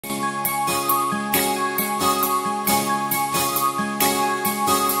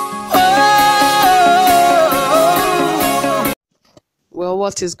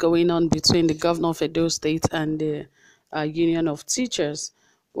what is going on between the governor of Edo State and the Union of Teachers.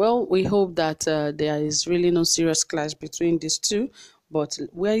 Well, we hope that there is really no serious clash between these two, but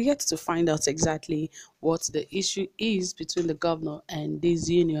we're yet to find out exactly what the issue is between the governor and this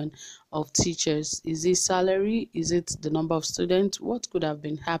Union of Teachers. Is it salary? Is it the number of students? What could have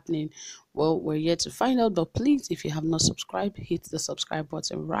been happening? Well, we're yet to find out, but please, if you have not subscribed, hit the subscribe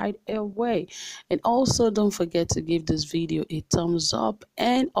button right away. And also, don't forget to give this video a thumbs up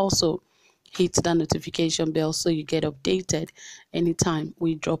and also hit that notification bell so you get updated anytime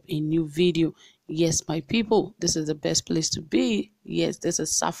we drop a new video. Yes, my people, this is the best place to be. Yes, this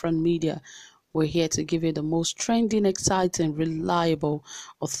is Saffron Media. We're here to give you the most trending, exciting, reliable,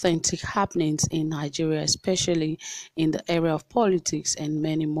 authentic happenings in Nigeria, especially in the area of politics and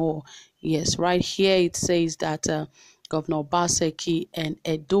many more. Yes, right here it says that Governor Obaseki and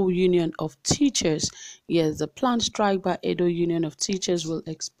Edo Union of Teachers. Yes, the planned strike by Edo Union of Teachers will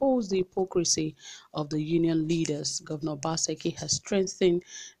expose the hypocrisy of the union leaders. Governor Obaseki has strengthened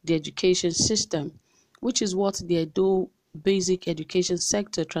the education system, which is what the Edo Basic Education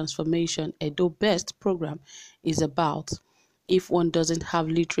Sector Transformation Edo Best program is about. If one doesn't have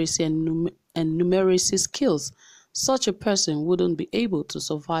literacy and numeracy skills, such a person wouldn't be able to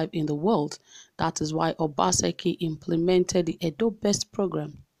survive in the world. That is why Obaseki implemented the Edo Best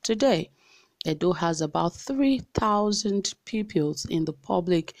program. Today, Edo has about 3,000 pupils in the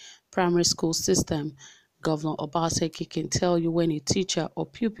public primary school system. Governor Obaseki can tell you when a teacher or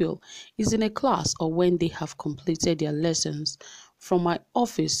pupil is in a class or when they have completed their lessons from my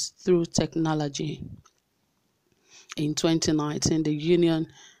office through technology. In 2019,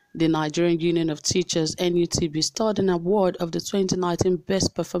 the Nigerian Union of Teachers (NUT) bestowed an award of the 2019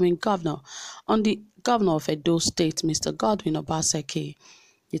 Best Performing Governor on the Governor of Edo State, Mr. Godwin Obaseki.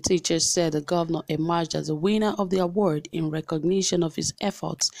 The teachers said the governor emerged as a winner of the award in recognition of his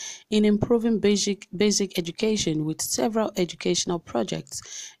efforts in improving basic education with several educational projects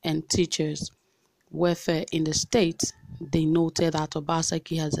and teachers' welfare in the state. They noted that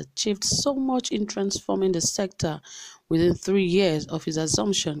Obaseki has achieved so much in transforming the sector within 3 years of his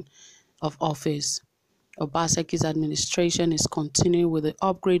assumption of office. Obaseki's administration is continuing with the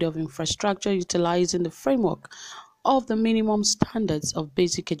upgrade of infrastructure utilizing the framework of the minimum standards of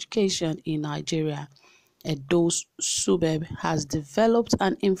basic education in Nigeria. Edo Subeb has developed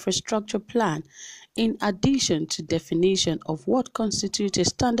an infrastructure plan in addition to definition of what constitutes a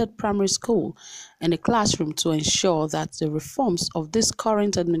standard primary school and a classroom to ensure that the reforms of this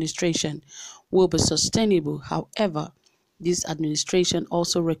current administration will be sustainable. However, this administration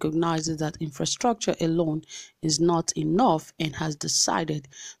also recognizes that infrastructure alone is not enough and has decided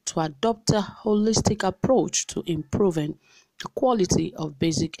to adopt a holistic approach to improving the quality of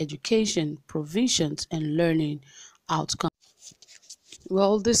basic education provisions and learning outcomes.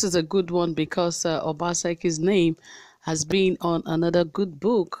 Well, this is a good one because Obaseki's name has been on another good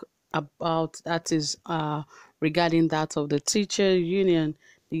book about that is regarding that of the teacher union,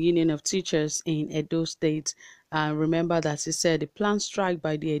 the Union of Teachers in Edo State. Remember that he said the planned strike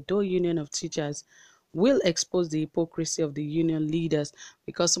by the Edo Union of Teachers will expose the hypocrisy of the union leaders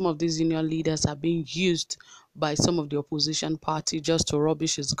because some of these union leaders are being used by some of the opposition party just to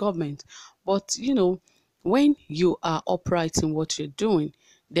rubbish his government. But, you know, when you are upright in what you're doing,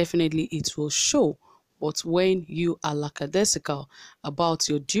 definitely it will show. But when you are lackadaisical about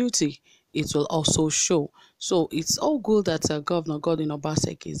your duty, it will also show. So it's all good that Governor Godwin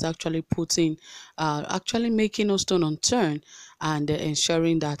Obaseki is actually making no stone unturned and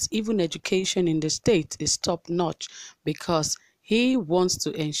ensuring that even education in the state is top notch because he wants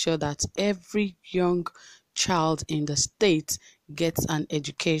to ensure that every young child in the state gets an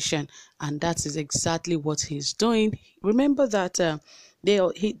education, and that is exactly what he's doing. Remember that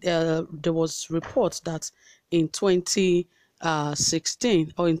there was reports that in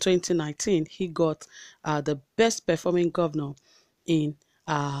 2016 or in 2019 he got the best performing governor in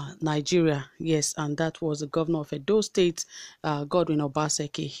Nigeria. Yes, and that was the governor of Edo State, Godwin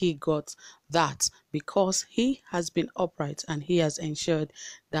Obaseki. He got that because he has been upright and he has ensured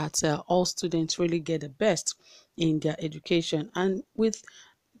that all students really get the best in their education. And with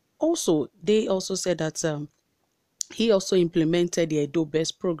also, they also said that he also implemented the Edo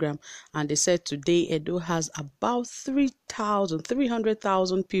Best program, and they said today Edo has about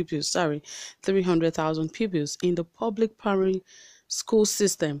 300,000 pupils, 300,000 pupils in the public primary school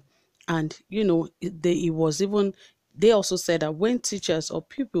system. And, you know, they also said that when teachers or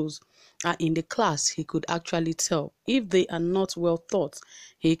pupils are in the class, he could actually tell. If they are not well taught,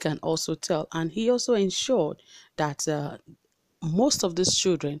 he can also tell. And he also ensured that most of these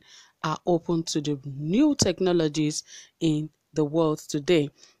children are open to the new technologies in the world today.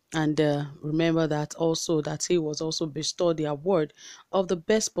 And remember that also that he was also bestowed the award of the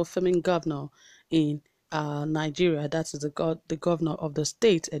best performing governor in Nigeria. That is the governor of the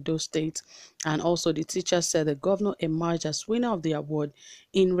state, Edo State. And also the teacher said the governor emerged as winner of the award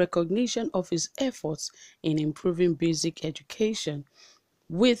in recognition of his efforts in improving basic education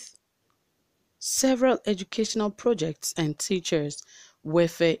with several educational projects and teachers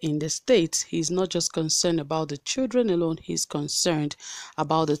welfare in the state. He's not just concerned about the children alone, he's concerned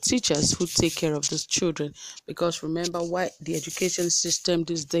about the teachers who take care of those children. Because remember, why the education system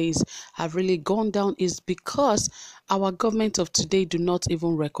these days have really gone down is because our government of today do not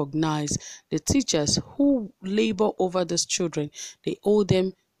even recognize the teachers who labor over these children. They owe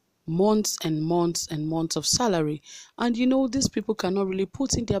them months and months and months of salary, and these people cannot really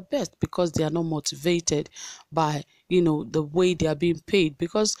put in their best because they are not motivated by the way they are being paid.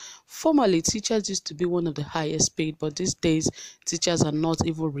 Because formerly teachers used to be one of the highest paid, but these days teachers are not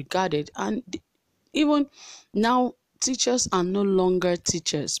even regarded. And even now, teachers are no longer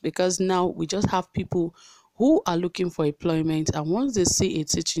teachers, because now we just have people who are looking for employment, and once they see a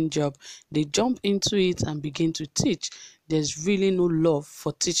teaching job, they jump into it and begin to teach. There's really no love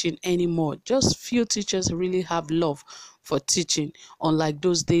for teaching anymore. Just few teachers really have love for teaching, unlike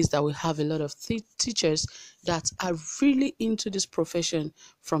those days that we have a lot of teachers that are really into this profession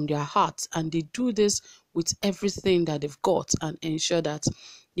from their hearts, and they do this with everything that they've got and ensure that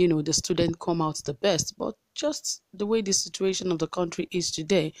the student come out the best. But just the way the situation of the country is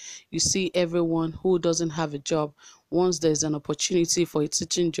today, you see everyone who doesn't have a job, once there's an opportunity for a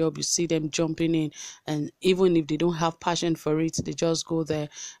teaching job, you see them jumping in, and even if they don't have passion for it, they just go there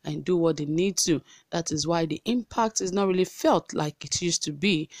and do what they need to. That is why the impact is not really felt like it used to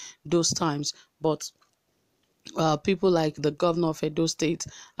be those times. But people like the governor of Edo State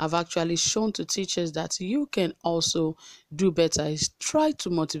have actually shown to teachers that you can also do better. Is try to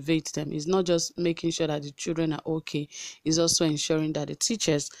motivate them. It's not just making sure that the children are okay, it's also ensuring that the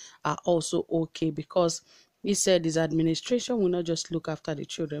teachers are also okay, because he said his administration will not just look after the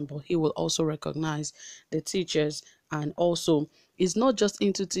children, but he will also recognize the teachers. And also, it's not just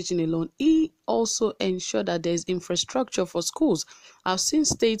into teaching alone. He also ensured that there's infrastructure for schools. I've seen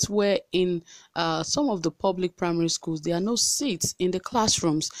states where in some of the public primary schools, there are no seats in the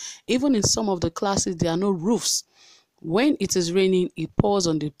classrooms. Even in some of the classes, there are no roofs. When it is raining, it pours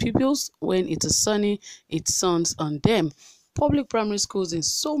on the pupils. When it is sunny, it suns on them. Public primary schools in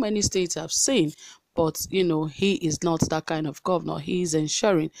so many states I've seen, but he is not that kind of governor. He is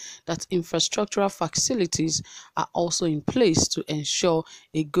ensuring that infrastructural facilities are also in place to ensure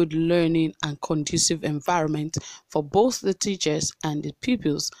a good learning and conducive environment for both the teachers and the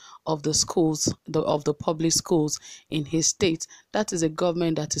pupils of the schools, of the public schools in his state. That is a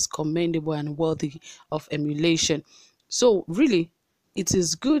government that is commendable and worthy of emulation. So really, it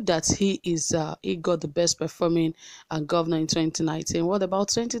is good that he got the best performing governor in 2019. What about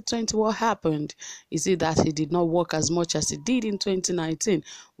 2020? What happened? Is it that he did not work as much as he did in 2019?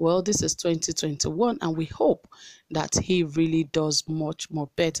 Well, this is 2021, and we hope that he really does much more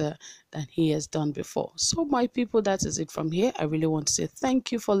better than he has done before. So my people, that is it from here. I really want to say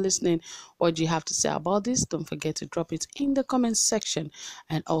thank you for listening. What do you have to say about this? Don't forget to drop it in the comment section,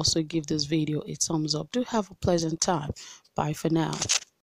 and also give this video a thumbs up. Do have a pleasant time. Bye for now.